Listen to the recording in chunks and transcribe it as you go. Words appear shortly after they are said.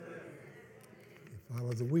If I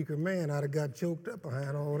was a weaker man, I'd have got choked up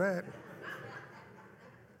behind all that.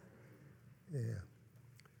 Yeah.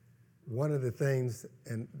 One of the things,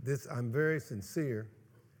 and this, I'm very sincere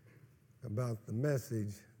about the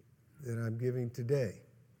message that I'm giving today,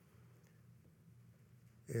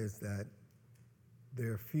 is that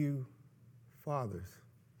there are few fathers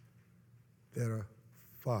that are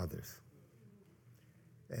fathers.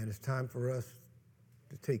 And it's time for us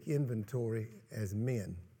to take inventory as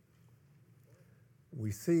men.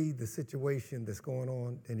 We see the situation that's going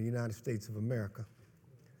on in the United States of America,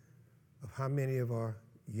 of how many of our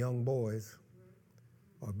young boys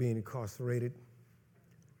are being incarcerated,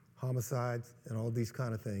 homicides, and all these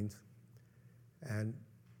kind of things. And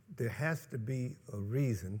there has to be a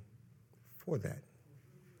reason for that.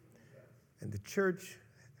 And the church,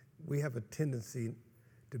 we have a tendency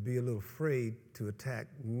to be a little afraid to attack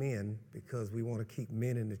men because we want to keep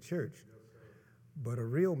men in the church. But a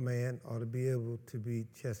real man ought to be able to be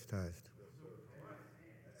chastised.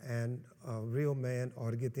 And a real man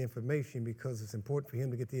ought to get the information because it's important for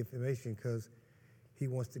him to get the information because he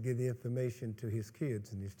wants to give the information to his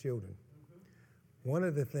kids and his children. One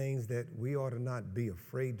of the things that we ought to not be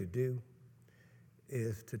afraid to do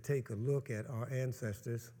is to take a look at our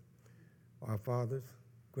ancestors, our fathers,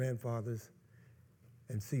 grandfathers,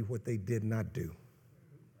 and see what they did not do.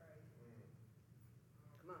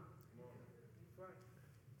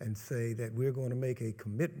 And say that we're going to make a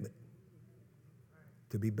commitment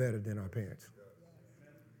to be better than our parents.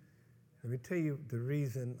 Let me tell you the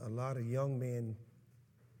reason a lot of young men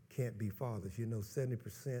can't be fathers. You know, 70%,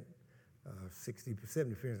 60%,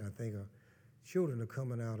 70%, I think, of children are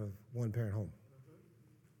coming out of one-parent home.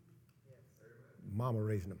 Mama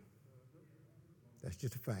raising them. That's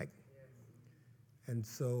just a fact. And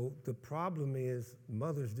so the problem is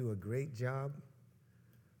mothers do a great job,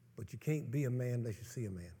 but you can't be a man unless you see a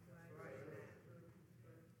man.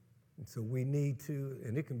 And so we need to,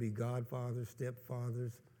 and it can be godfathers,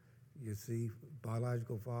 stepfathers, you see,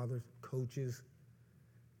 biological fathers, coaches,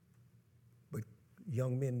 but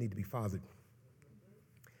young men need to be fathered.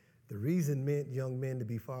 The reason young men to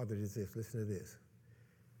be fathered is this, listen to this.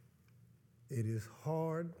 It is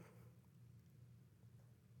hard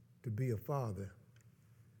to be a father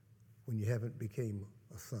when you haven't become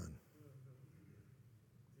a son.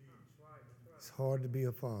 It's hard to be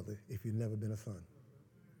a father if you've never been a son.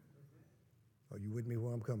 Are you with me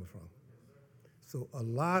where I'm coming from? So a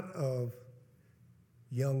lot of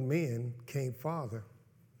young men can't father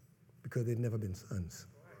because they've never been sons.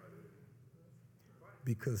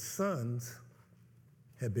 Because sons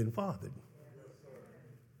have been fathered.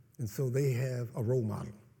 And so they have a role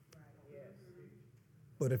model.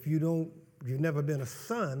 But if you've never been a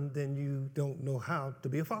son, then you don't know how to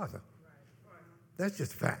be a father. That's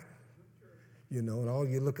just fact. You know, and all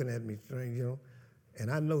you're looking at me strange, you know. And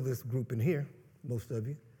I know this group in here, most of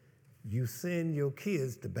you. You send your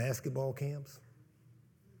kids to basketball camps,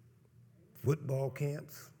 football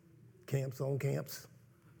camps, camps on camps,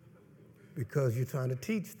 because you're trying to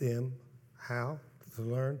teach them how to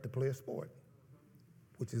learn to play a sport,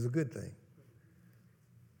 which is a good thing.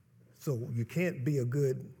 So you can't be a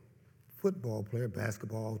good football player,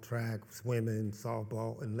 basketball, track, swimming,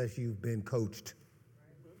 softball, unless you've been coached.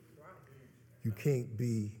 You can't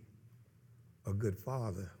be a good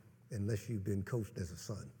father unless you've been coached as a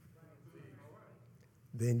son.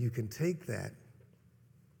 Then you can take that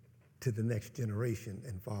to the next generation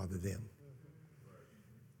and father them.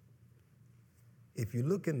 If you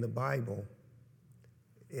look in the Bible,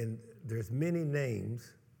 and there's many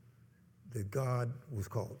names that God was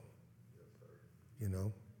called, you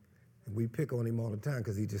know, and we pick on him all the time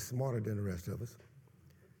because he's just smarter than the rest of us.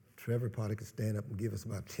 Trevor probably could stand up and give us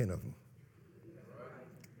about 10 of them.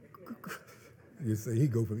 You say he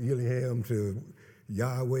go from Elohim to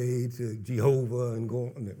Yahweh to Jehovah and go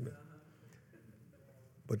on.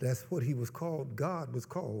 But that's what he was called. God was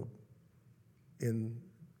called in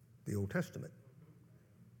the Old Testament.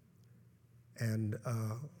 And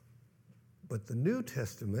but the New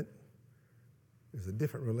Testament is a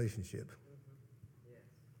different relationship.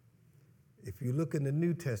 If you look in the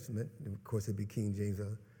New Testament, and of course it'd be King James,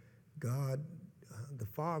 God, the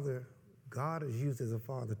Father, God is used as a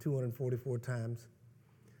father 244 times.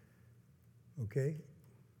 Okay?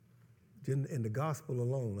 In the gospel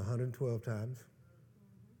alone, 112 times.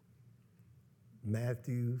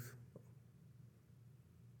 Matthew's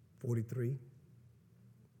 43.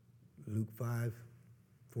 Luke 5,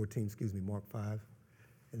 14, Mark 5,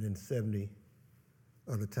 and then 70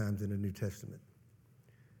 other times in the New Testament.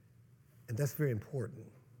 And that's very important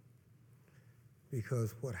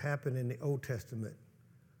because what happened in the Old Testament,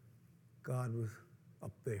 God was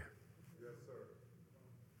up there. Yes, sir.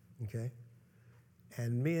 Okay?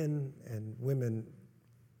 And men and women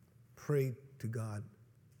prayed to God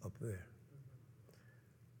up there.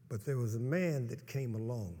 But there was a man that came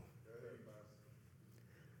along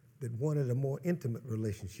that wanted a more intimate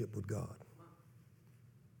relationship with God.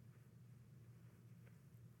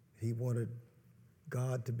 He wanted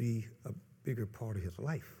God to be a bigger part of his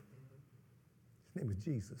life. His name was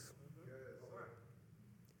Jesus.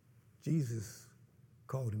 Jesus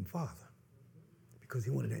called him Father because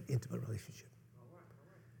he wanted that intimate relationship.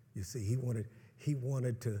 You see, he wanted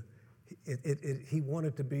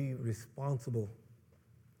to be responsible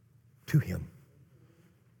to him.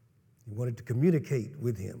 He wanted to communicate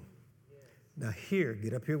with him. Now here,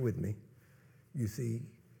 get up here with me. You see,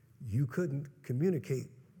 you couldn't communicate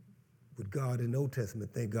with God in the Old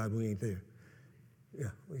Testament. Thank God we ain't there.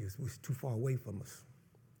 Yeah, it was too far away from us.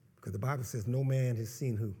 Because the Bible says no man has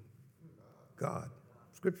seen who? God.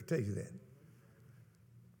 Scripture tells you that.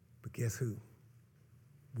 But guess who?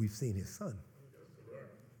 We've seen his son.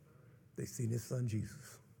 They've seen his son,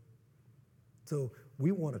 Jesus. So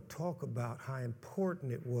we want to talk about how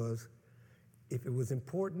important it was. If it was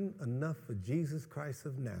important enough for Jesus Christ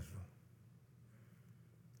of Nazareth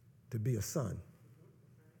to be a son,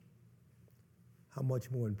 how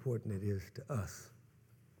much more important it is to us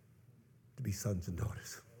to be sons and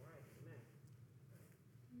daughters.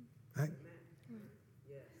 Right?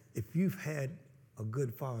 If you've had a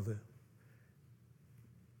good father,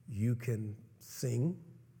 you can sing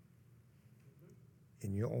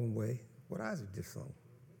in your own way what Isaac just sung.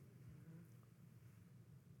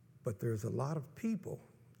 But there's a lot of people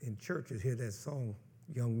in churches hear that song,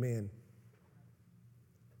 young men,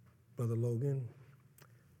 Brother Logan,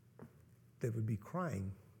 that would be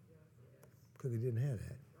crying because they didn't have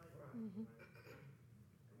that. Mm-hmm.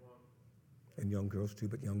 And young girls too,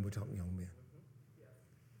 but we're talking young men.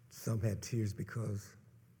 Some had tears because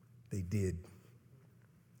they did.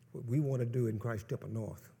 What we want to do in Christ Temple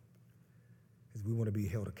North is we want to be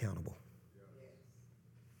held accountable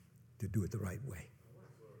to do it the right way.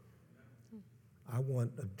 I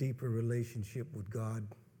want a deeper relationship with God.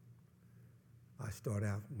 I start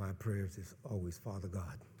out, my prayers is always, Father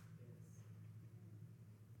God.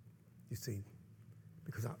 You see,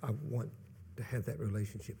 because I want to have that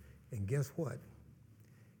relationship. And guess what?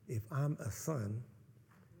 If I'm a son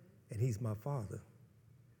and he's my father,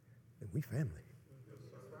 then we family.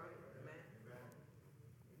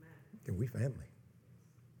 Then we family.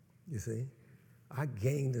 You see? I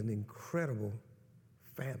gained an incredible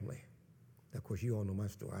family. Of course, you all know my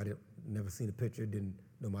story. I never seen a picture, didn't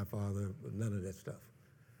know my father, none of that stuff.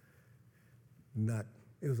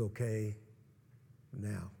 It was okay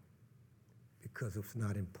now because it's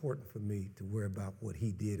not important for me to worry about what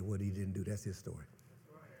he did or what he didn't do. That's his story.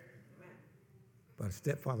 But a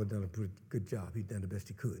stepfather done a pretty good job. He done the best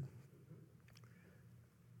he could.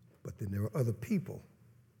 But then there were other people.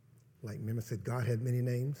 Like, remember I said God had many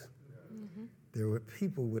names? Mm-hmm. There were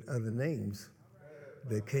people with other names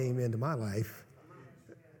that came into my life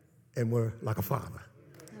and were like a father.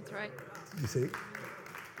 That's right. You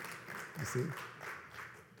see?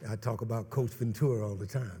 I talk about Coach Ventura all the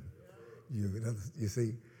time. You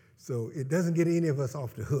see? So it doesn't get any of us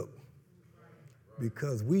off the hook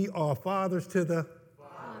because we are fathers to the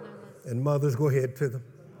fatherless and mothers, go ahead, to the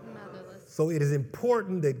motherless. So it is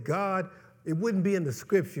important that God, it wouldn't be in the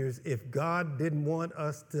scriptures if God didn't want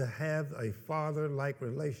us to have a father-like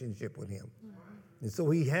relationship with him. Mm-hmm. And so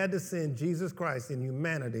he had to send Jesus Christ in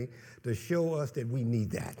humanity to show us that we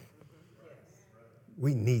need that.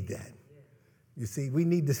 We need that. You see, we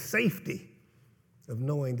need the safety of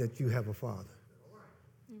knowing that you have a father.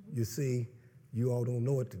 Mm-hmm. You see, you all don't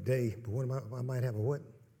know it today, but what I might have a what?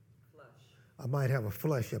 Flush. I might have a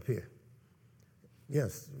flush up here.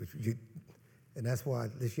 Yes, and that's why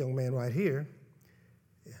this young man right here,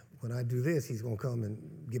 when I do this, he's going to come and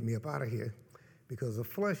get me up out of here because the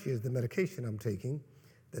flush is the medication I'm taking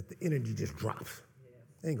that the energy just drops.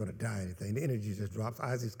 Yeah. Ain't going to die or anything. The energy just drops.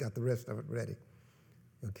 Isaac's got the rest of it ready.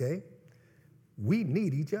 Okay? We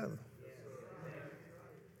need each other.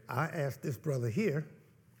 I asked this brother here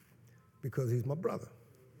because he's my brother.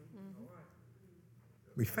 Mm-hmm.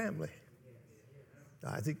 We family.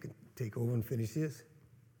 Isaac can take over and finish this.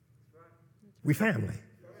 We family.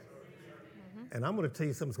 Mm-hmm. And I'm going to tell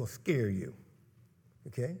you something that's going to scare you.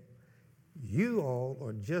 Okay? You all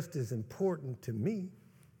are just as important to me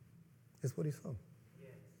as what he's from.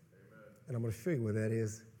 Yes. And I'm going to show you where that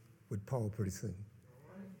is with Paul pretty soon.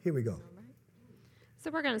 Here we go.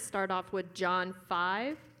 So we're going to start off with John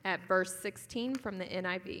 5 at verse 16 from the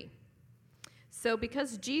NIV. So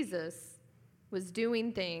because Jesus was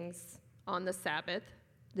doing things on the Sabbath,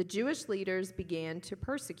 the Jewish leaders began to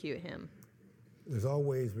persecute him. There's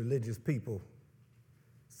always religious people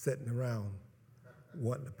sitting around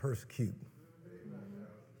wanting to persecute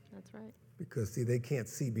That's right. because, see, they can't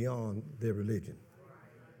see beyond their religion.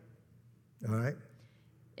 All right?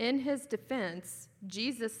 In his defense,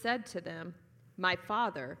 Jesus said to them, "My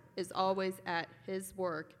Father is always at his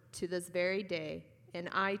work to this very day, and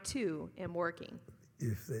I too am working."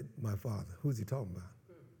 You said, my Father. Who's he talking about?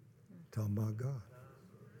 Talking about God.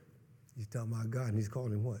 He's talking about God, and he's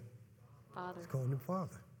calling him what? Father. He's calling him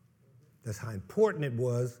Father. That's how important it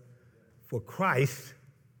was for Christ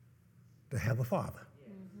to have a Father.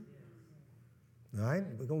 All right?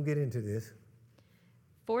 We're going to get into this.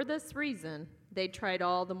 For this reason, they tried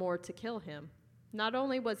all the more to kill him. Not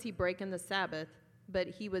only was he breaking the Sabbath, but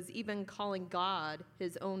he was even calling God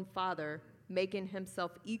his own Father, making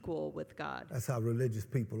himself equal with God. That's how religious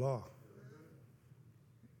people are.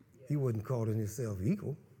 He wasn't calling himself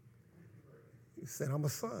equal. He said, I'm a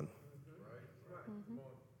son.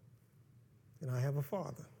 And I have a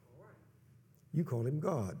father. You call him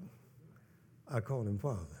God. I call him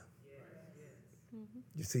Father.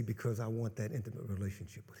 You see, because I want that intimate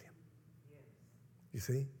relationship with him. You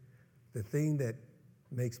see, the thing that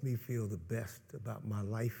makes me feel the best about my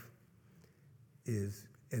life is,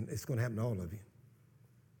 and it's going to happen to all of you,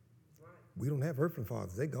 we don't have earthly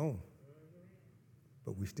fathers. They're gone.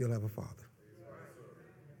 But we still have a father.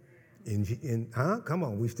 Come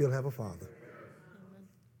on, we still have a father.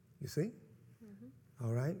 You see?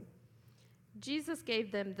 All right? Jesus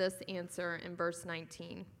gave them this answer in verse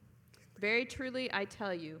 19. "Very truly I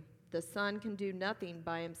tell you, the Son can do nothing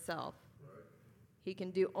by himself. He can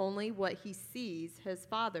do only what he sees his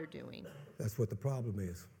Father doing." That's what the problem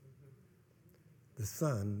is. The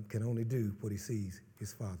Son can only do what he sees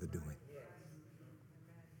his Father doing.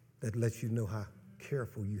 That lets you know how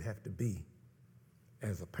careful you have to be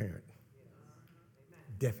as a parent.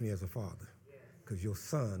 Definitely as a father. Because your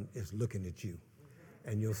son is looking at you.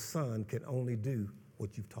 And your son can only do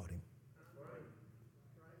what you've taught him.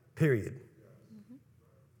 Period.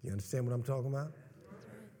 You understand what I'm talking about?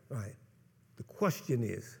 Right. The question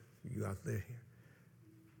is, you out there here,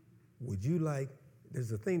 would you like,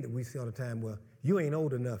 there's a thing that we see all the time, well, you ain't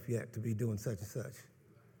old enough yet to be doing such and such.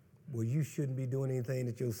 Well, you shouldn't be doing anything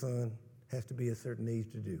that your son has to be a certain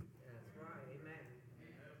age to do. That's right. Amen.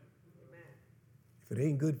 Amen. If it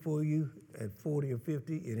ain't good for you at 40 or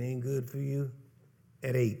 50, it ain't good for you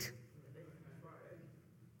at 8.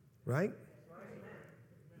 Right?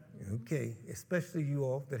 Okay, especially you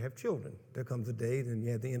all that have children. There comes a day then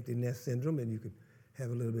you have the empty nest syndrome and you can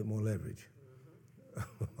have a little bit more leverage.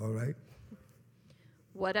 All right?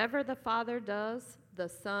 Whatever the Father does, the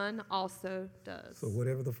Son also does. So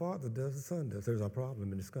whatever the father does, the son does. There's our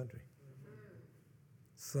problem in this country.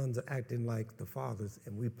 Sons are acting like the fathers,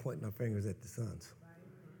 and we pointing our fingers at the sons.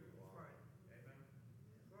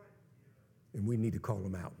 And we need to call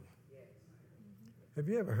them out. Have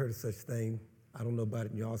you ever heard of such thing? I don't know about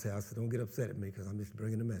it in y'all's house, so don't get upset at me because I'm just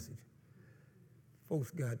bringing a message. Folks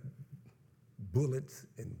got bullets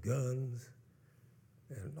and guns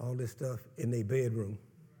and all this stuff in their bedroom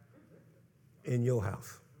in your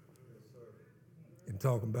house. And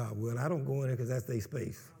talking about, well, I don't go in there because that's their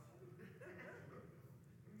space.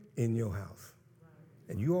 In your house.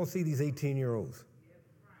 And you all see these 18-year-olds.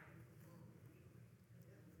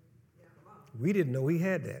 We didn't know he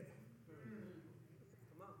had that.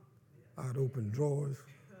 I'd open drawers,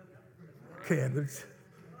 cabinets,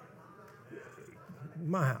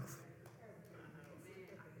 my house.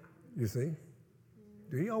 You see?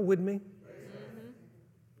 Do y'all with me?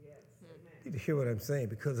 You need to hear what I'm saying,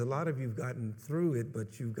 because a lot of you've gotten through it,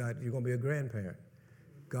 but you're going to be a grandparent.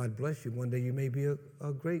 God bless you. One day you may be a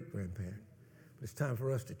great grandparent. But it's time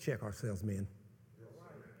for us to check ourselves, men.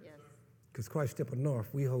 Yes. Because Christ Temple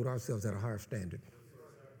North, we hold ourselves at a higher standard.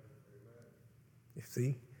 You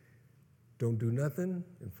see? Don't do nothing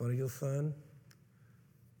in front of your son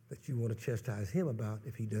that you want to chastise him about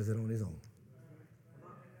if he does it on his own.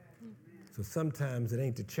 So sometimes it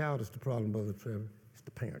ain't the child that's the problem, Brother Trevor. It's the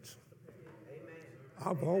parents.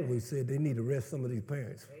 I've always said they need to arrest some of these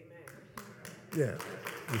parents. Yeah,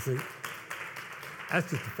 you see? That's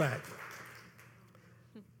just a fact.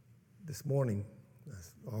 This morning,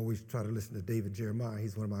 I always try to listen to David Jeremiah.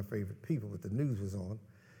 He's one of my favorite people, but the news was on.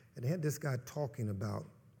 And they had this guy talking about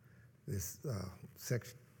this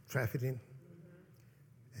sex trafficking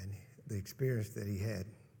and the experience that he had.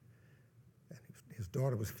 And his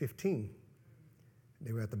daughter was 15.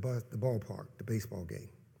 They were at the ballpark, the baseball game.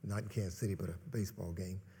 Not in Kansas City, but a baseball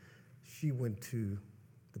game. She went to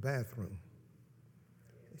the bathroom.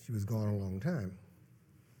 She was gone a long time.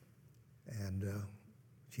 And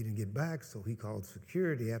She didn't get back, so he called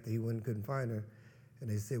security after he went and couldn't find her, and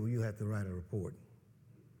they said, well, you have to write a report.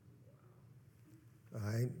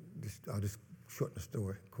 I'll just shorten the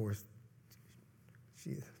story. Of course,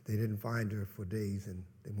 they didn't find her for days, and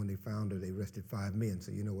then when they found her, they arrested 5 men,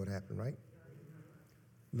 so you know what happened, right?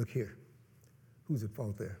 Look here. Who's at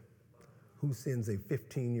fault there? Who sends a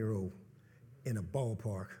 15-year-old in a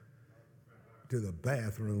ballpark to the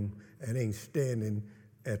bathroom and ain't standing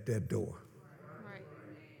at that door? Right.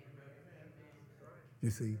 You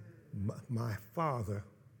see, my father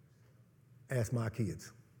asked my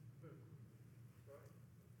kids.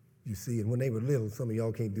 You see, and when they were little, some of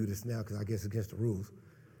y'all can't do this now because I guess it's against the rules.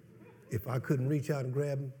 If I couldn't reach out and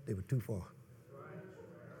grab them, they were too far.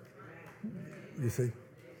 You see,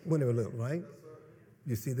 when they were little, right?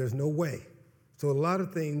 You see, there's no way. So a lot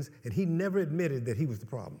of things, and he never admitted that he was the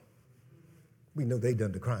problem. We know they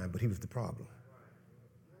done the crime, but he was the problem.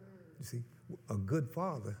 You see, a good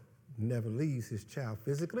father never leaves his child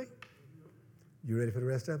physically. You ready for the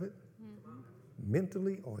rest of it? Mm-hmm.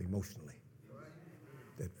 Mentally or emotionally.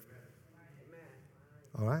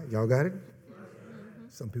 All right, y'all got it? Mm-hmm.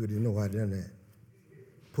 Some people didn't know I done that.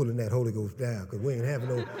 Pulling that Holy Ghost down, because we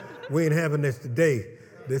ain't having this today.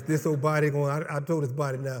 This old body going, I told this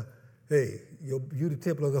body now, hey, you the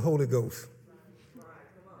temple of the Holy Ghost.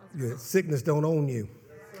 Your sickness don't own you.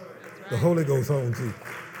 The Holy Ghost owns you.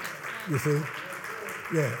 You see?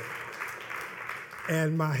 Yeah.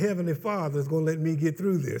 And my Heavenly Father is going to let me get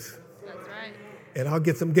through this. That's right. And I'll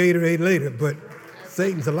get some Gatorade later, but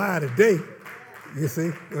Satan's a lie today. You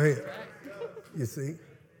see? Go ahead. You see?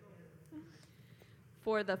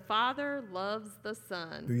 For the Father loves the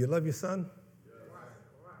Son. Do you love your son?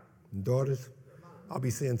 And daughters? I'll be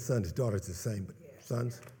saying sons, daughters the same, but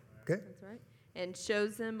sons. Okay? That's right. And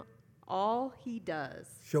shows him all he does.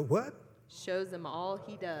 Show what? Shows him all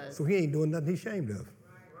he does. So he ain't doing nothing he's ashamed of.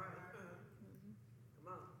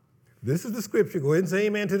 This is the scripture. Go ahead and say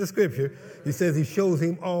amen to the scripture. He says he shows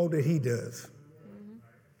him all that he does.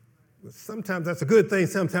 Sometimes that's a good thing,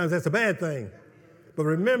 sometimes that's a bad thing. But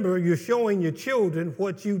remember, you're showing your children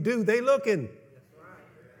what you do, they looking.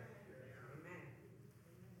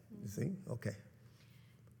 You see? Okay.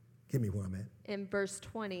 Give me where I'm at. In verse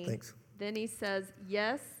 20, Thanks. Then he says,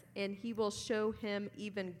 yes, and he will show him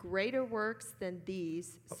even greater works than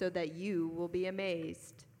these, so that you will be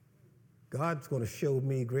amazed. God's going to show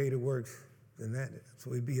me greater works than that, so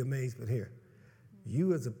we'd be amazed. But here,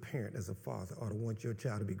 you as a parent, as a father, ought to want your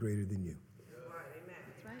child to be greater than you. That's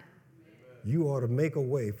right. You ought to make a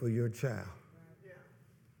way for your child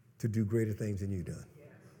to do greater things than you've done.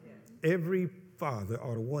 Every father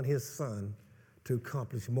ought to want his son to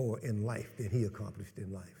accomplish more in life than he accomplished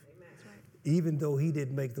in life. Even though he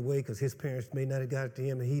didn't make the way because his parents may not have got it to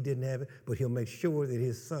him and he didn't have it, but he'll make sure that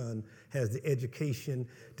his son has the education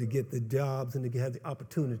to get the jobs and to have the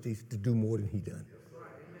opportunities to do more than he done.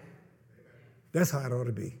 That's how it ought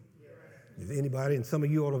to be. If anybody, and some of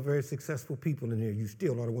you all are very successful people in here, you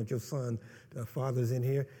still ought to want your son, fathers in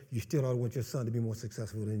here, you still ought to want your son to be more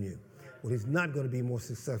successful than you. Well, he's not going to be more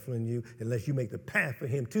successful than you unless you make the path for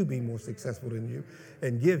him to be more successful than you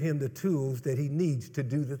and give him the tools that he needs to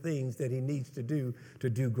do the things that he needs to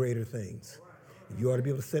do greater things. You ought to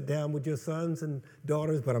be able to sit down with your sons and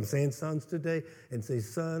daughters, but I'm saying sons today, and say,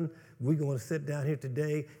 son, we're going to sit down here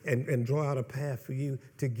today and draw out a path for you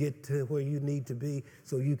to get to where you need to be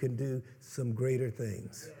so you can do some greater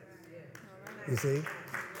things. You see?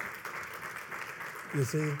 You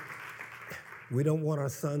see? We don't want our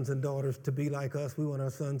sons and daughters to be like us. We want our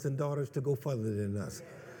sons and daughters to go further than us.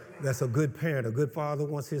 That's a good parent. A good father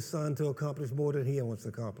wants his son to accomplish more than he wants to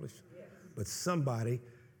accomplish. But somebody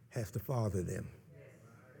has to father them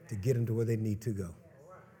to get them to where they need to go.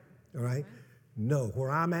 All right? No,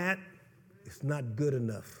 where I'm at, it's not good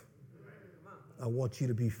enough. I want you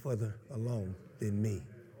to be further along than me.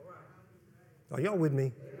 Are y'all with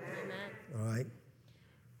me? Amen. All right.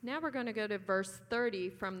 Now we're going to go to verse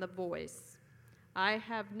 30 from the Voice. I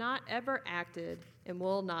have not ever acted and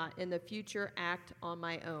will not in the future act on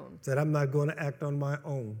my own. Said I'm not going to act on my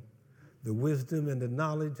own. The wisdom and the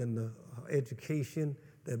knowledge and the education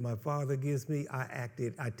that my Father gives me, I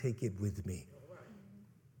take it with me.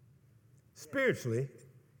 Spiritually,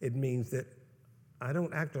 it means that I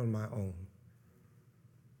don't act on my own.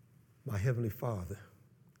 My Heavenly Father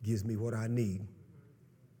gives me what I need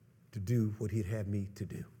to do what He'd have me to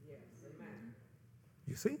do.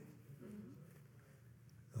 You see?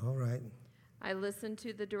 All right. I listen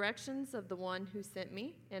to the directions of the one who sent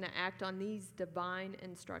me, and I act on these divine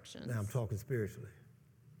instructions. Now I'm talking spiritually.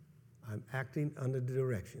 I'm acting under the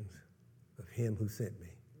directions of Him who sent me.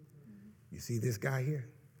 You see this guy here?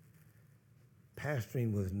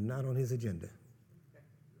 pastoring was not on his agenda.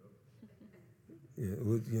 Yeah, it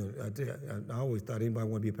was, I always thought anybody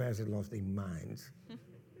want to be a pastor lost their minds,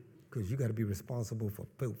 because you got to be responsible for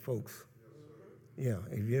folks. Yeah,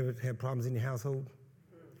 if you ever had problems in your household,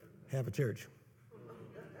 have a church.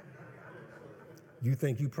 You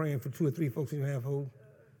think you praying for 2 or 3 folks in your household?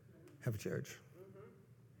 Have a church.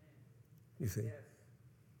 You see?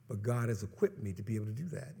 But God has equipped me to be able to do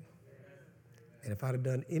that. And if I'd have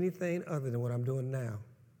done anything other than what I'm doing now,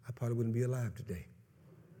 I probably wouldn't be alive today.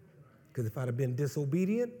 Because if I'd have been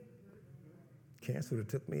disobedient, cancer would have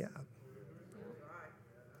took me out.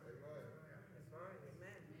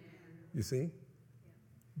 You see?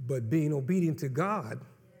 But being obedient to God,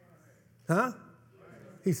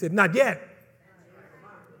 He said, not yet.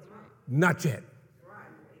 Not yet.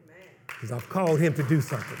 Because I've called him to do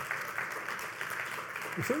something.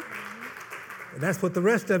 You see? And that's what the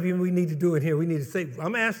rest of you, we need to do in here. We need to say,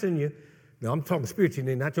 I'm asking you, now I'm talking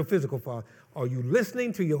spiritually, not your physical father. Are you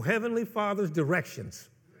listening to your heavenly Father's directions?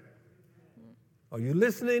 Are you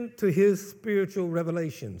listening to his spiritual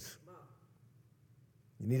revelations?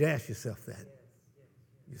 You need to ask yourself that.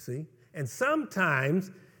 You see? And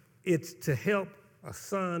sometimes it's to help a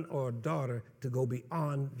son or a daughter to go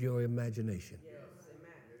beyond your imagination.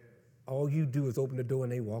 All you do is open the door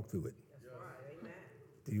and they walk through it.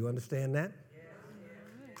 Do you understand that?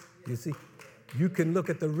 You see, you can look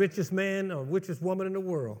at the richest man or richest woman in the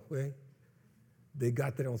world. Right? They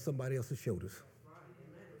got that on somebody else's shoulders.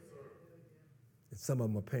 And some of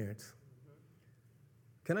them are parents.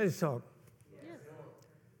 Can I just talk?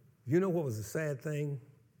 You know what was the sad thing?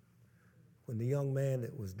 When the young man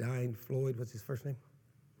that was dying, Floyd, what's his first name?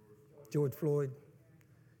 George Floyd.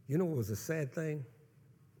 You know what was a sad thing?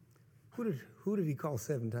 Who did he call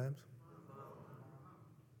 7 times?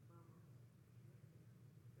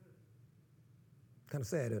 Kind of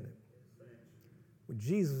sad, isn't it? When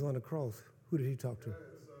Jesus was on the cross, who did he talk to?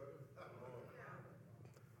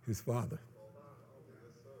 His Father.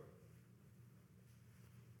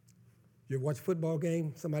 You ever watch a football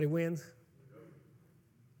game, somebody wins?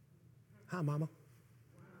 Hi, Mama.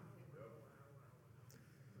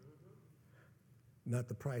 Not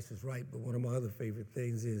The Price is Right, but one of my other favorite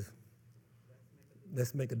things is,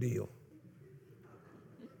 let's make a deal.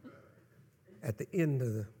 At the end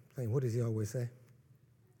of the thing, what does he always say?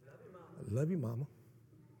 I love you, Mama.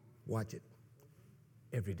 Watch it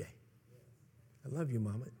every day. I love you,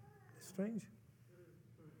 Mama. That's strange.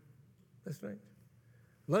 That's strange.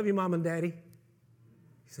 Love you, Mom and Daddy.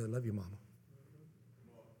 He said, I love you, Mama.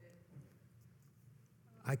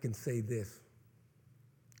 I can say this.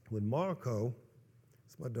 When Marco,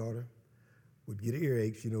 it's my daughter, would get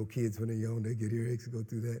earaches, you know, kids when they're young, they get earaches and go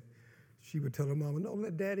through that. She would tell her mama, no,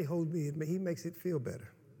 let Daddy hold me. He makes it feel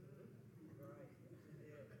better.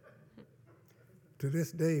 To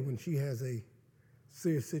this day, when she has a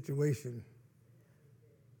serious situation,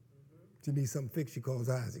 she needs something fixed, she calls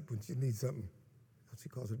Isaac. When she needs something, she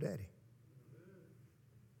calls her daddy.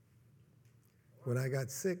 When I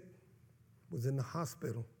got sick, was in the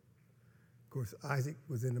hospital. Of course, Isaac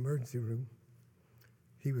was in the emergency room.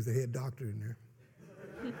 He was the head doctor in there.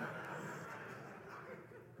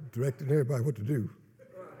 Directing everybody what to do.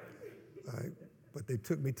 But they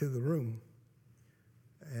took me to the room,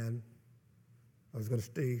 and I was going to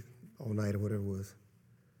stay all night or whatever it was.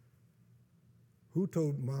 Who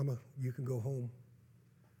told Mama, you can go home?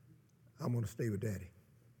 I'm going to stay with Daddy.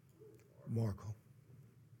 Marco.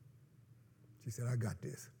 She said, I got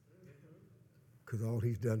this. Because all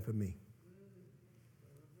he's done for me.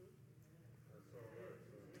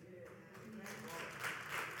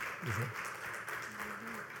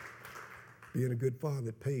 Being a good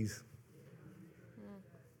father pays.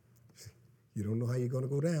 You don't know how you're going to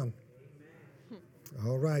go down.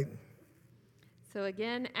 All right. So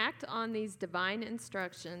again, act on these divine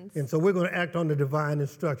instructions. And so we're going to act on the divine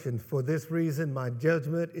instructions. For this reason, my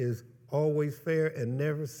judgment is always fair and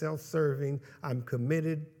never self-serving. I'm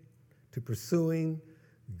committed to pursuing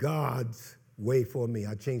God's way for me.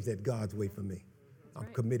 I changed that, God's way for me.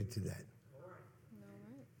 I'm committed to that.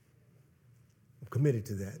 I'm committed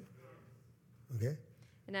to that. Okay?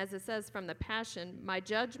 And as it says from the Passion, my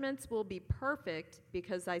judgments will be perfect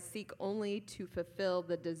because I seek only to fulfill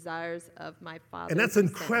the desires of my Father. And that's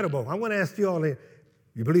incredible. I want to ask you all here,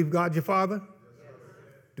 you believe God your Father? Yes.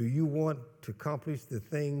 Do you want to accomplish the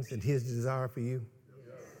things and his desire for you?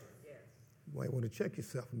 Yes. You might want to check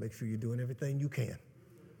yourself and make sure you're doing everything you can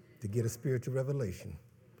to get a spiritual revelation,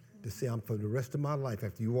 to say, I'm for the rest of my life,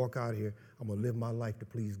 after you walk out here, I'm going to live my life to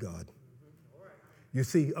please God. You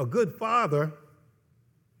see, a good father,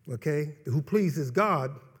 okay, who pleases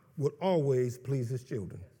God will always please his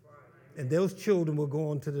children. And those children will go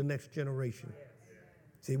on to the next generation.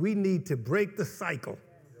 See, we need to break the cycle.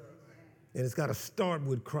 And it's got to start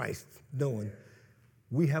with Christ, knowing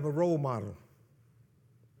we have a role model.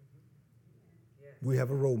 We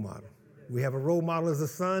have a role model. We have a role model as a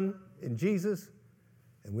son in Jesus,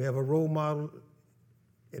 and we have a role model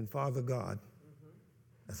in Father God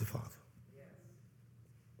as a father.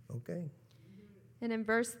 Okay? And in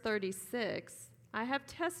verse 36, I have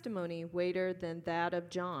testimony greater than that of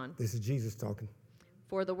John. This is Jesus talking.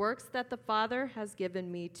 For the works that the Father has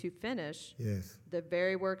given me to finish, Yes. the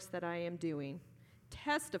very works that I am doing,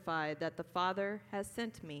 testify that the Father has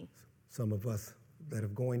sent me. Some of us that are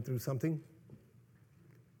going through something,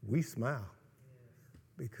 we smile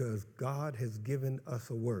because God has given us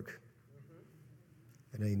a work.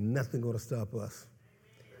 And ain't nothing going to stop us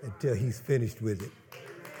until he's finished with it.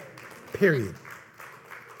 Period.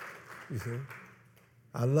 You see?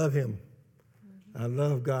 I love him. I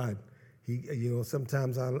love God.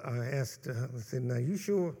 Sometimes I asked, I said, now, you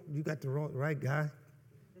sure you got the right guy?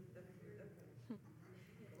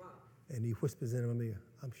 And he whispers in my ear,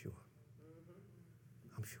 I'm sure.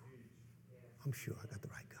 I'm sure. I'm sure I got the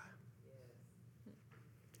right guy.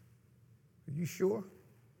 Are you sure?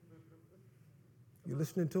 You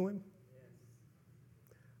listening to him?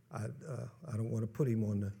 I don't want to put him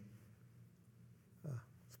on the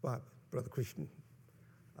spot, Brother Christian.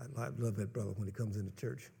 I love that brother when he comes into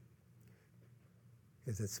church. He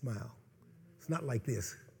has that smile. It's not like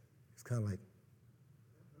this. It's kind of like,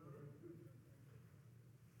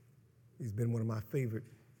 he's been one of my favorite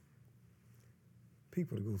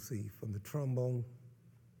people to go see, from the trombone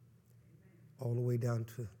all the way down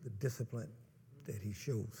to the discipline that he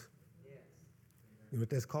shows. You know what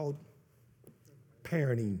that's called?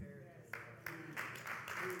 Parenting.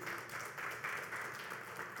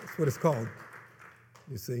 That's what it's called.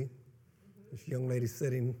 You see? This young lady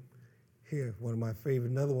sitting here,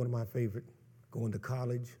 another one of my favorite, going to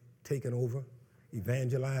college, taking over,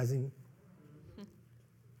 evangelizing,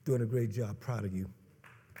 doing a great job. Proud of you.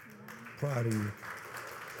 Proud of you.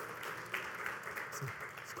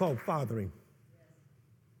 It's called fathering,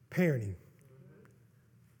 parenting.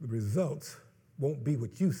 The results won't be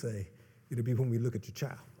what you say. It'll be when we look at your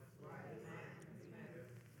child.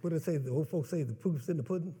 What do they say? The old folks say the proof's in the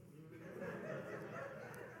pudding?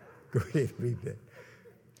 Go ahead and read that.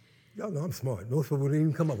 Y'all know I'm smart. Most people wouldn't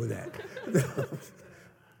even come up with that.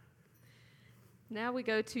 Now we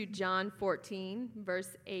go to John 14,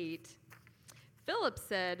 verse 8. Philip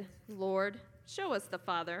said, Lord, show us the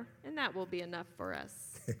Father, and that will be enough for us.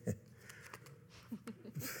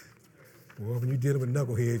 Well, when you're dealing with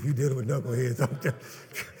knuckleheads,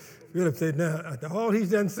 Philip said, now, all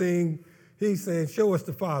he's done saying, he's saying, show us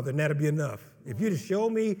the Father, and that'll be enough. If you just show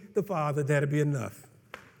me the Father, that'll be enough.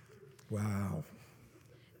 Wow.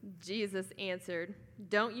 Jesus answered,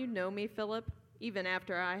 don't you know me, Philip, even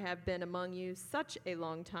after I have been among you such a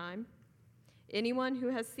long time? Anyone who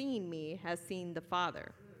has seen me has seen the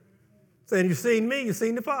Father. Saying, you've seen me, you've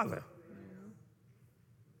seen the Father.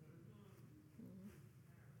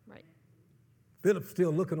 Right. Philip's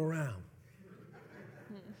still looking around.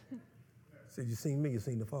 Said, you've seen me, you've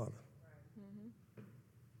seen the Father.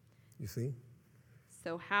 You see?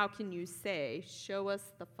 So how can you say, show us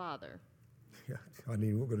the Father? Yeah,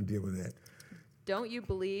 we're going to deal with that. Don't you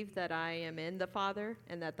believe that I am in the Father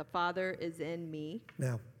and that the Father is in me?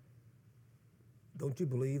 Now, don't you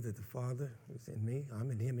believe that the Father is in me? I'm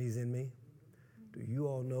in him, he's in me. Do you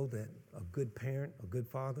all know that a good parent, a good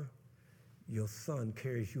father, your son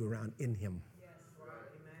carries you around in him? Yes.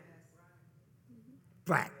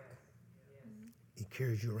 Fact. He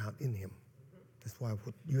carries you around in him. That's why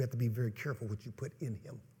you have to be very careful what you put in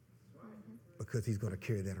him, because he's going to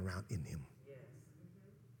carry that around in him.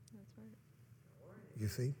 That's right. You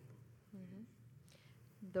see?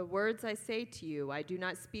 The words I say to you, I do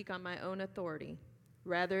not speak on my own authority.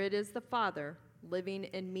 Rather, it is the Father living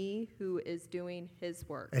in me who is doing his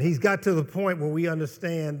work. And he's got to the point where we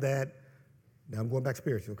understand that, now I'm going back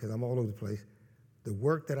spiritual because I'm all over the place. The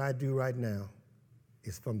work that I do right now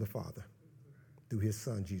is from the Father through his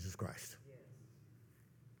Son, Jesus Christ.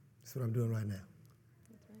 That's what I'm doing right now.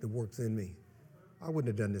 Right. The work's in me. I wouldn't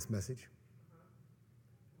have done this message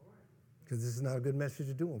because this is not a good message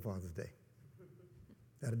to do on Father's Day.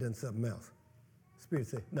 I'd have done something else. Spirit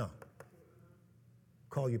said, no.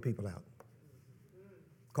 Call your people out.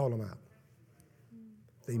 Call them out.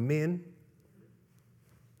 They men,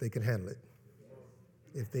 they can handle it.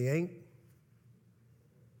 If they ain't,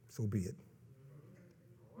 so be it.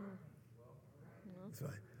 That's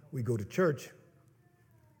right. We go to church,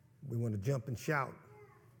 we want to jump and shout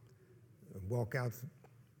and walk out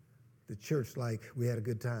the church like we had a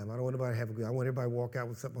good time. I don't want anybody to have a good. I want everybody to walk out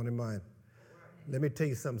with something on their mind. Let me tell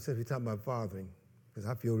you something since we're talking about fathering, because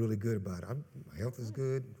I feel really good about it. My health is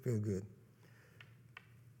good, feel good.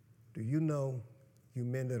 Do you know, you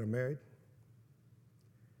men that are married,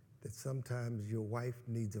 that sometimes your wife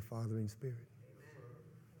needs a fathering spirit?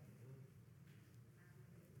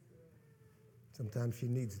 Sometimes she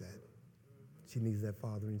needs that. She needs that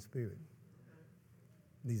fathering spirit.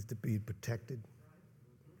 Needs to be protected,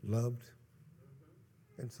 loved,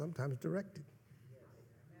 and sometimes directed.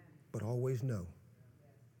 But always know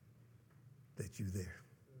that you're there.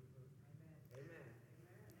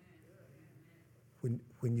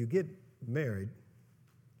 When you get married,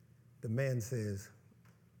 the man says,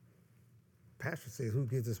 pastor says, who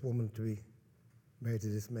gives this woman to be married to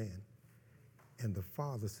this man? And the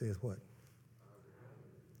father says what?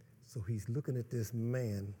 So he's looking at this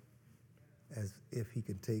man as if he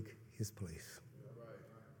can take his place.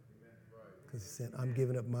 Because he said, I'm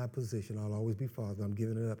giving up my position. I'll always be father. I'm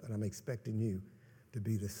giving it up, and I'm expecting you to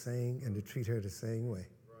be the same and to treat her the same way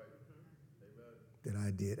that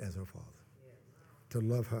I did as her father. To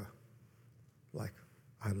love her like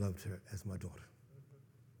I loved her as my daughter.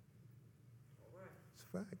 It's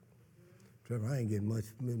a fact. Trevor, I ain't getting much.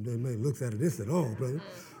 Nobody looks at this at all, brother.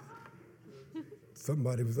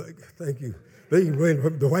 Somebody was like, thank you. They can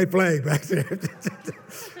wave the white flag back there.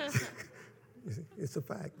 It's a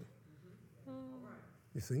fact.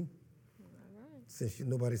 You see? Since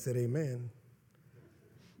nobody said amen,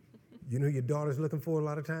 you know who your daughter's looking for a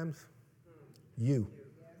lot of times? You.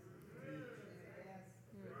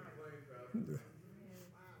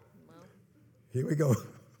 Here we go.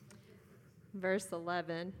 Verse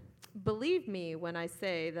 11. Believe me when I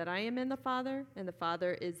say that I am in the Father and the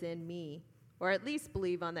Father is in me, or at least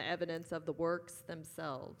believe on the evidence of the works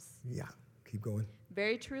themselves. Yeah, keep going.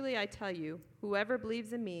 Very truly I tell you, whoever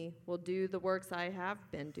believes in me will do the works I have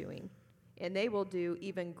been doing, and they will do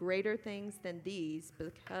even greater things than these,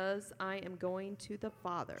 because I am going to the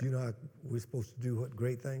Father. Do you know how we're supposed to do what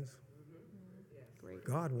great things? Great.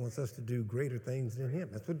 God wants us to do greater things than him.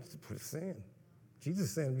 That's what it's saying. Jesus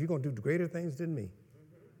is saying, you're going to do greater things than me.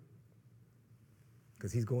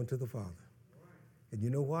 Because he's going to the Father. And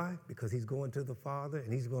you know why? Because he's going to the Father,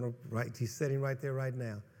 and he's sitting right there right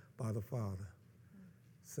now by the Father,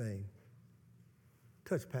 saying,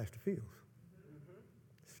 touch Pastor Fields.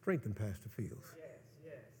 Strengthen Pastor Fields.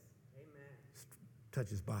 Yes. Amen. Touch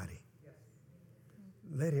his body.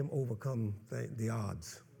 Let him overcome the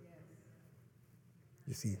odds.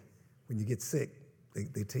 You see, when you get sick,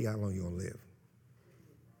 they tell you how long you're going to live.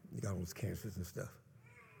 You got all those cancers and stuff.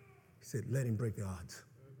 He said, let him break the odds.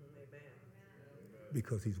 Amen.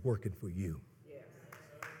 Because he's working for you. Yes.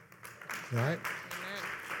 All right?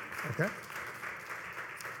 Amen. Okay?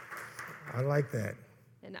 I like that.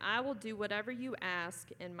 And I will do whatever you ask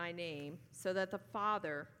in my name, so that the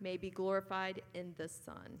Father may be glorified in the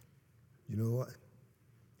Son. You know what?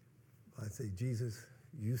 I say, Jesus,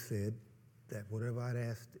 you said that whatever I'd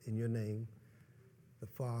asked in your name, the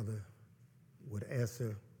Father would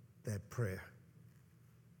answer that prayer.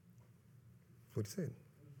 That's what it said.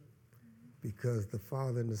 Because the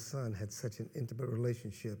Father and the Son had such an intimate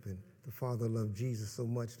relationship, and the Father loved Jesus so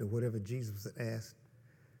much that whatever Jesus had asked,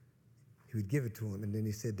 he would give it to him. And then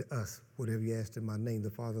he said to us, whatever you asked in my name,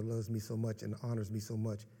 the Father loves me so much and honors me so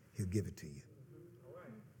much, he'll give it to you.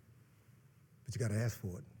 But you got to ask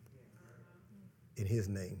for it in his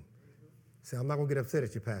name. Say, I'm not going to get upset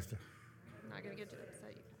at you, Pastor. I'm not going to get to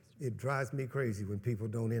upset you, Pastor. It drives me crazy when people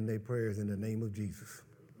don't end their prayers in the name of Jesus.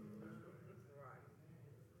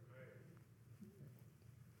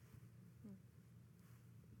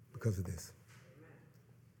 Because of this.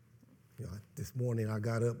 You know, this morning I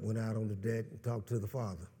got up, went out on the deck, and talked to the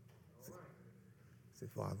Father. I said,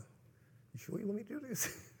 Father, you sure you want me to do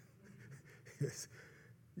this? Yes.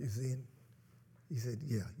 You see? He said,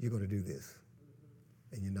 yeah, you're going to do this.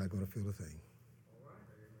 And you're not going to feel a thing.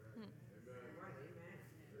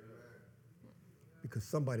 Because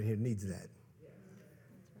somebody here needs that.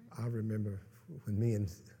 I remember when me and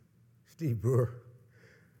Steve Brewer,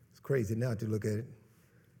 it's crazy now to look at it,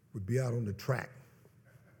 would be out on the track.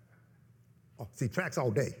 Oh, see, tracks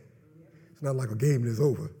all day. It's not like a game that's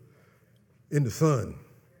over. In the sun.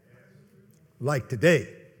 Like today.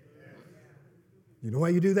 You know why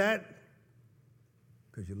you do that?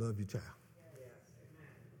 Because you love your child.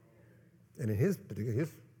 And in his particular,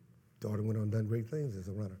 his daughter went on and done great things as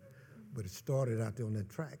a runner. But it started out there on that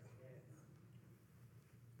track.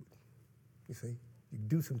 You see, you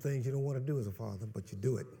do some things you don't want to do as a father, but you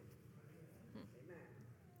do it.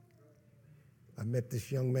 I met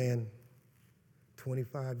this young man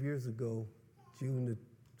 25 years ago, June the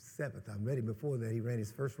 7th. I'm ready before that. He ran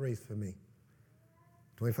his first race for me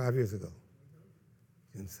 25 years ago,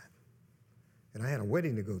 June 7th. And I had a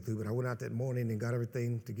wedding to go through, but I went out that morning and got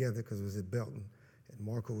everything together because it was at Belton. And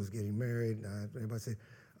Marco was getting married. And everybody said,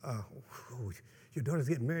 your daughter's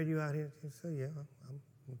getting married, you out here? He said, yeah, I'm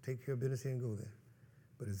going to take care of business here and go there.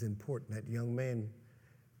 But it's important that young man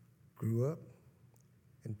grew up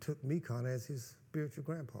and took me kind of as his spiritual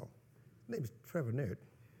grandpa. His name is Trevor Naird.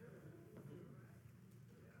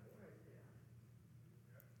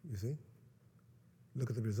 You see? Look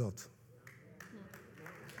at the results.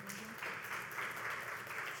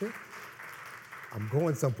 See? I'm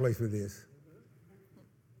going someplace with this.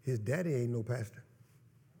 His daddy ain't no pastor.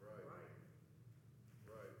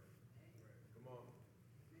 Right. Come on.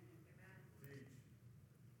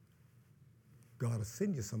 God will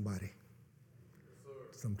send you somebody.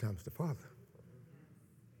 Sometimes the Father.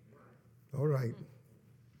 All right.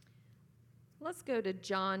 Let's go to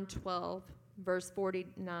John 12, verse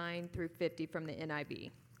 49 through 50 from the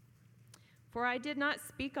NIV. For I did not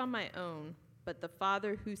speak on my own, but the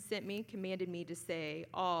Father who sent me commanded me to say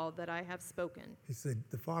all that I have spoken. He said,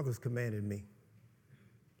 the Father's commanded me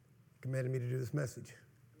to do this message.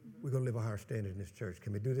 We're going to live a higher standard in this church.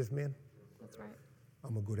 Can we do this, men? That's right.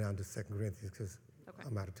 I'm going to go down to 2 Corinthians because Okay.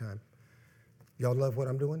 I'm out of time. Y'all love what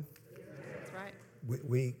I'm doing? That's right.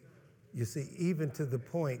 We, you see, even to the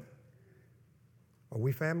point, are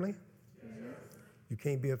we family? You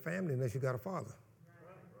can't be a family unless you got a father.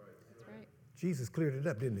 That's right. Jesus cleared it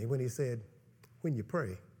up, didn't he? When he said, when you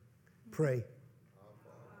pray.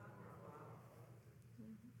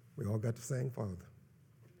 We all got the same Father.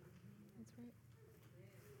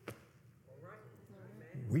 That's right.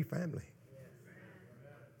 We family.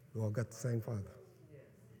 We all got the same Father.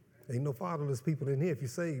 Ain't no fatherless people in here. If you're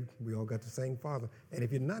saved, we all got the same Father. And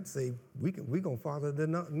if you're not saved, we gonna father the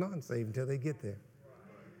non-saved until they get there.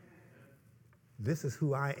 This is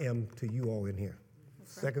who I am to you all in here.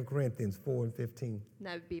 2 Corinthians 4 and 15.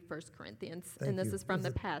 That would be 1 Corinthians. Thank and this you. is from It the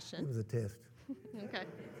was It Passion. was a test. Okay.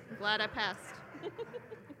 Glad I passed.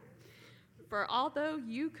 For although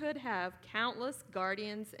you could have countless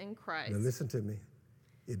guardians in Christ. Now listen to me.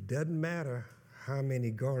 It doesn't matter how many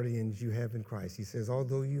guardians you have in Christ. He says,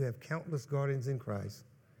 although you have countless guardians in Christ,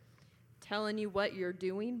 telling you what you're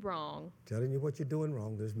doing wrong. telling you what you're doing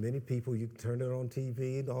wrong. There's many people, you can turn it on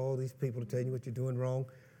TV, and all these people are telling you what you're doing wrong.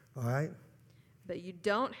 All right? But you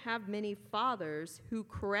don't have many fathers who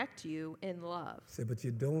correct you in love. Say, but you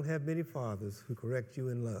don't have many fathers who correct you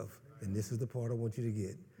in love. And this is the part I want you to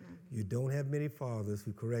get. You don't have many fathers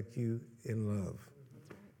who correct you in love.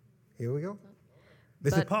 Here we go.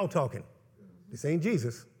 This is Paul talking. This ain't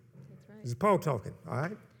Jesus. That's right. This is Paul talking, all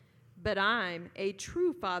right? But I'm a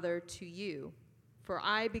true father to you, for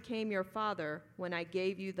I became your father when I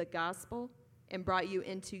gave you the gospel and brought you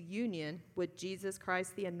into union with Jesus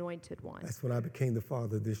Christ, the Anointed One. That's when I became the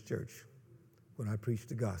father of this church, when I preached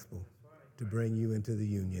the gospel to bring you into the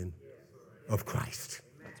union of Christ.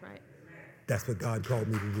 That's right. That's what God called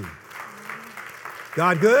me to do.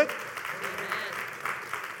 God good?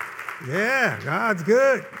 Yeah, God's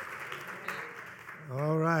good.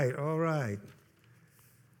 All right, all right.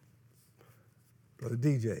 Brother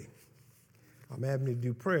DJ, I'm having to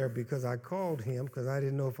do prayer because I called him because I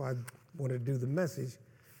didn't know if I wanted to do the message,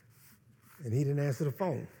 and he didn't answer the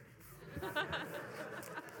phone.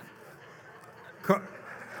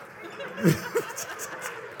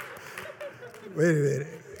 Wait a minute.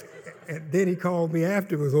 And then he called me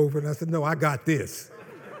after it was over, and I said, no, I got this.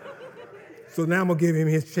 So now I'm going to give him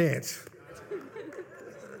his chance.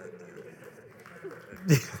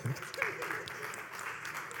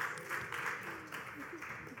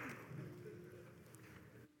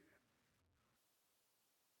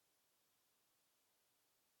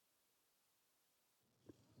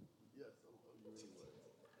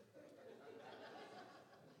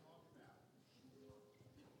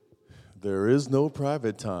 There is no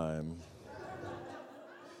private time.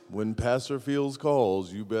 When Pastor Fields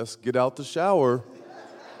calls, you best get out the shower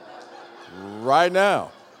right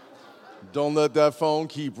now. Don't let that phone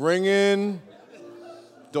keep ringing.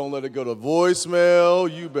 Don't let it go to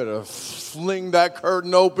voicemail. You better fling that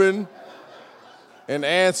curtain open and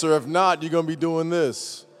answer. If not, you're going to be doing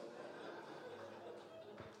this.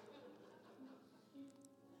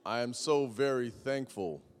 I am so very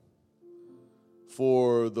thankful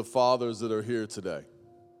for the fathers that are here today.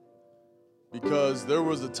 Because there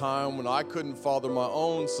was a time when I couldn't father my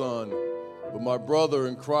own son, but my brother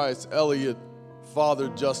in Christ, Elliot,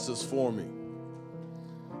 fathered justice for me.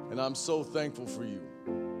 And I'm so thankful for you.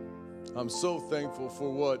 I'm so thankful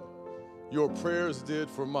for what your prayers did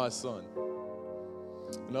for my son.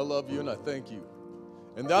 And I love you and I thank you.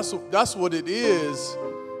 And that's what it is,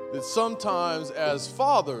 that sometimes as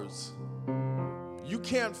fathers, you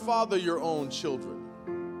can't father your own children.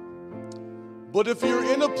 But if you're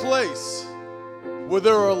in a place where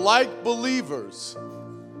there are like believers,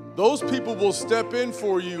 those people will step in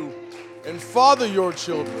for you and father your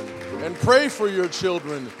children and pray for your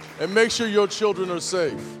children and make sure your children are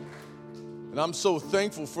safe. And I'm so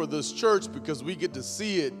thankful for this church because we get to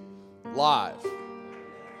see it live.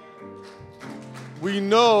 We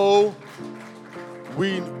know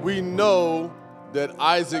that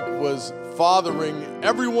Isaac was fathering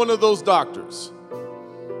every one of those doctors.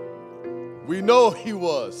 We know he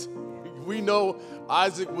was. We know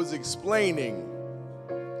Isaac was explaining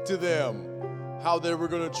to them how they were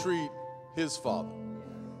going to treat his father.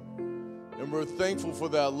 And we're thankful for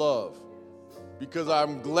that love, because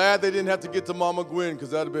I'm glad they didn't have to get to Mama Gwen,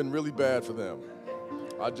 because that would have been really bad for them.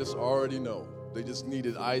 I just already know. They just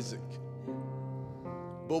needed Isaac.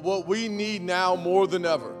 But what we need now more than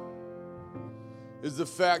ever is the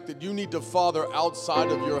fact that you need to father outside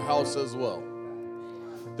of your house as well.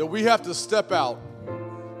 That we have to step out.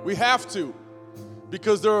 We have to.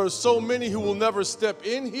 Because there are so many who will never step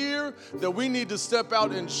in here, that we need to step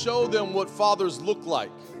out and show them what fathers look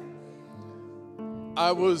like.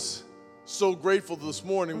 I was so grateful this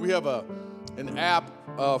morning. We have an app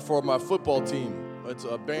for my football team. It's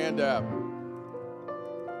a band app.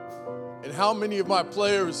 And how many of my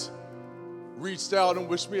players reached out and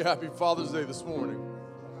wished me happy Father's Day this morning?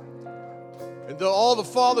 And all the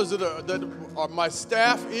fathers that are my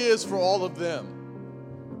staff is for all of them.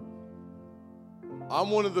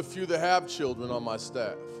 I'm one of the few that have children on my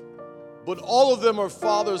staff. But all of them are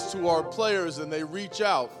fathers to our players, and they reach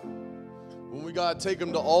out when we got to take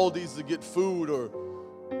them to Aldi's to get food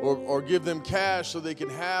or give them cash so they can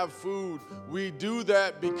have food. We do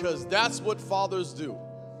that because that's what fathers do.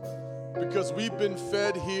 Because we've been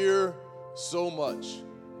fed here so much.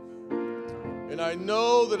 And I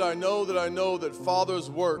know that fathers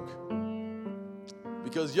work.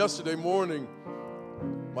 Because yesterday morning,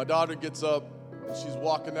 my daughter gets up and she's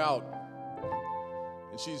walking out.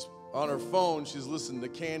 And she's on her phone, she's listening to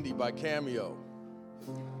Candy by Cameo.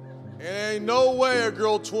 And ain't no way a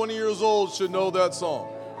girl 20 years old should know that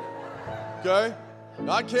song. Okay?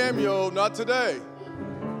 Not Cameo, not today.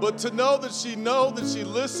 But to know that she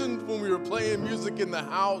listened when we were playing music in the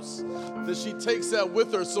house, that she takes that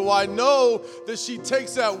with her. So I know that she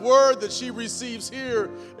takes that word that she receives here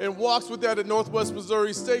and walks with that at Northwest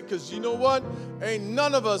Missouri State, because you know what? Ain't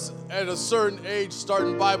none of us at a certain age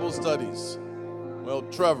starting Bible studies. Well,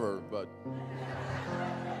 Trevor, but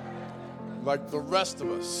like the rest of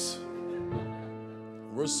us.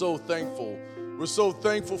 We're so thankful. We're so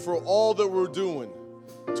thankful for all that we're doing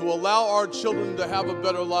to allow our children to have a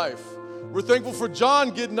better life. We're thankful for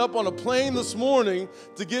John getting up on a plane this morning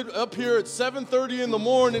to get up here at 7:30 in the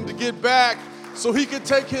morning to get back so he could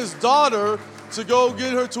take his daughter to go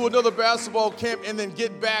get her to another basketball camp and then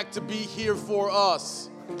get back to be here for us.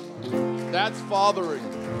 That's fathering.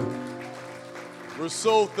 We're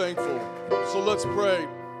so thankful. So let's pray.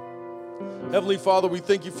 Heavenly Father, we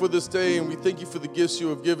thank you for this day, and we thank you for the gifts you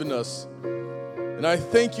have given us. And I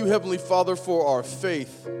thank you, Heavenly Father, for our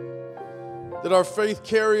faith. That our faith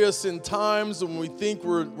carry us in times when we think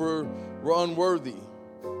we're unworthy,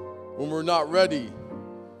 when we're not ready,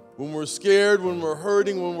 when we're scared, when we're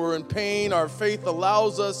hurting, when we're in pain. Our faith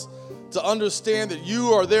allows us to understand that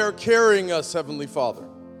you are there carrying us, Heavenly Father.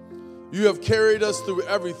 You have carried us through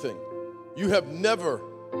everything. You have never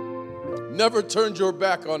turned your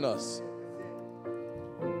back on us.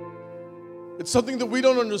 It's something that we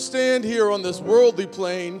don't understand here on this worldly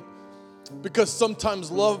plane, because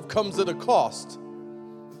sometimes love comes at a cost.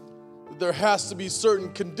 There has to be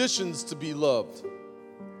certain conditions to be loved.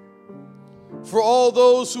 For all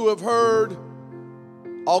those who have heard,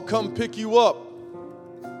 I'll come pick you up,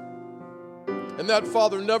 and that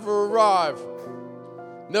Father never arrive,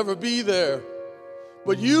 never be there.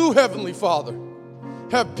 But you, Heavenly Father,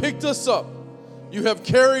 have picked us up. You have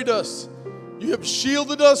carried us. You have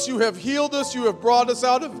shielded us, you have healed us, you have brought us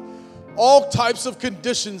out of all types of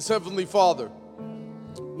conditions, Heavenly Father.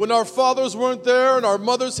 When our fathers weren't there and our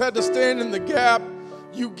mothers had to stand in the gap,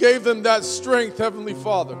 you gave them that strength, Heavenly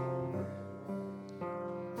Father.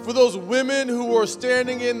 For those women who are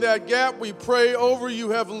standing in that gap, we pray over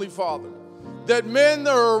you, Heavenly Father, that men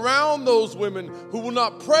that are around those women who will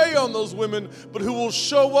not prey on those women, but who will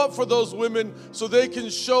show up for those women so they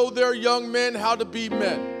can show their young men how to be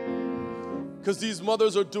men. Because these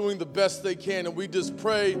mothers are doing the best they can, and we just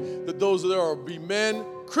pray that those there are be men,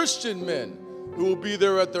 Christian men, who will be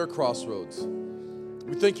there at their crossroads.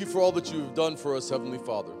 We thank you for all that you have done for us, Heavenly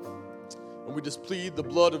Father. And we just plead the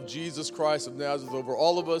blood of Jesus Christ of Nazareth over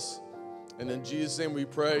all of us. And in Jesus' name we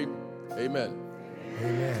pray, amen.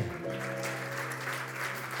 Amen.